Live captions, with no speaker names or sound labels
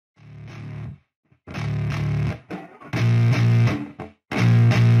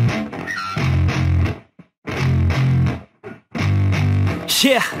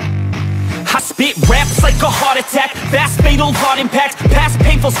Yeah, I spit raps like a heart attack, fast fatal heart impact, past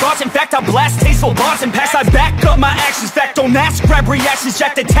painful scars. In fact, I blast tasteful bars and packs. I back up my actions, fact, don't ask, grab reactions,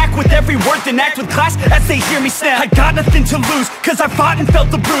 jacked, attack with every word, then act with class as they hear me snap. I got nothing to lose, cause I fought and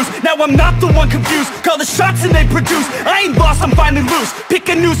felt the bruise. Now I'm not the one confused, call the shots and they produce. I ain't lost, I'm finally loose, pick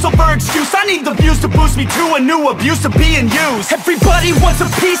a new silver excuse. I need the views to boost me to a new abuse of being used. Everybody wants a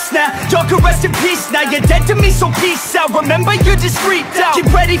piece now, y'all can rest in peace now. You're dead to me, so peace out, remember you're discreet out. Get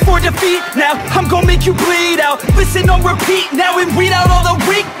ready for defeat now, I'm gonna make you bleed out. Listen on repeat now and weed out all the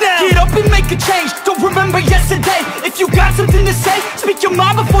weak now. Get up and make a change, don't remember yesterday. If you got something to say, speak your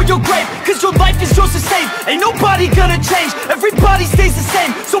mind before your grave, cause your life is yours to save. Ain't nobody gonna change, everybody stays the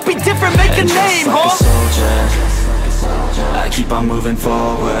same. So be different, make a name, like a soldier, I keep on moving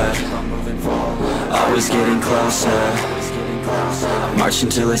forward, always getting closer, march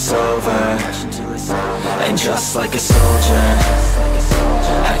until it's over. And just like a soldier,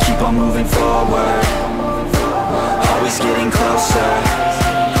 I keep on moving forward, always getting closer,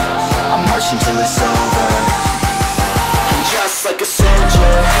 I'm marching till it's over. And just like a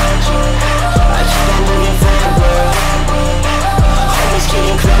soldier, I keep on moving forward, always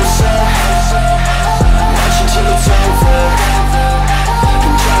getting closer, marching till it's over.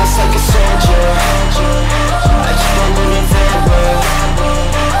 And just like a soldier, I keep on moving forward,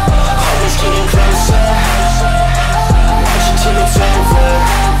 always getting closer, marching till it's over.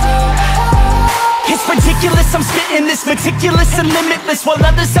 It's ridiculous, I'm spitting this meticulous and limitless, while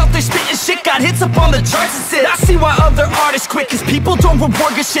others out there spitting shit got hits up on the charts and shit. I see why other artists quit, cause people don't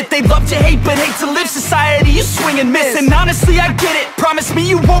reward good shit. They love to hate but hate to live. Society, you swing and miss. And honestly, I get it, promise me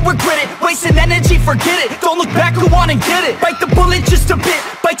you won't regret it. Wasting energy, forget it, don't look back, go on and get it. Bite the bullet just a bit,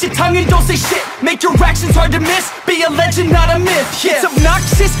 bite your tongue and don't say shit. Make your actions hard to miss, be a legend, not a myth. Yeah. It's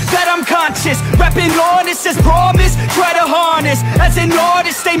obnoxious that I'm conscious, rapping honest as promise. Try to harness, as an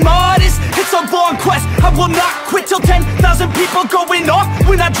artist, stay modest. It's a long quest, I will not quit till 10,000 people going off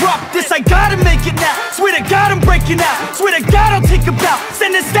when I drop this. I gotta make it now, swear to God I'm breaking out. Swear to God I'll take a bow,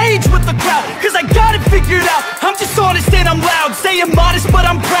 stand the stage with the crowd, cause I got it figured out. I'm just honest and I'm loud, saying modest but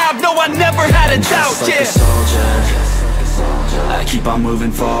I'm proud. No, I never had a doubt, just like a soldier, I keep on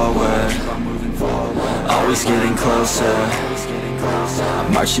moving forward, always getting closer,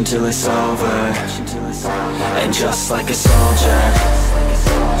 I'm marching till it's over. And just like a soldier,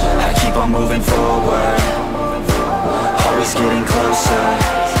 I keep on moving forward, always getting closer,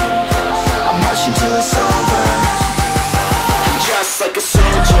 I'm marching till it's over. And just like a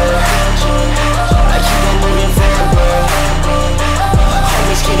soldier, I keep on moving forward,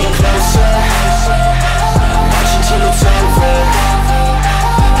 always getting closer, I'm marching till it's over.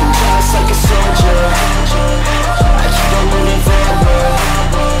 And just like a soldier, I keep on moving forward,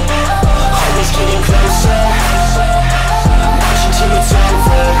 always getting closer, I'm marching till it's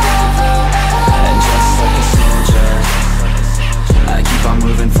over. And just like a soldier, I keep on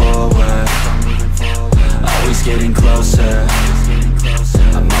moving forward, always getting closer,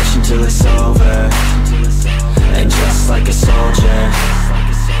 I'm marching till it's over. And just like a soldier,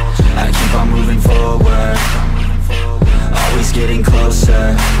 I keep on moving forward,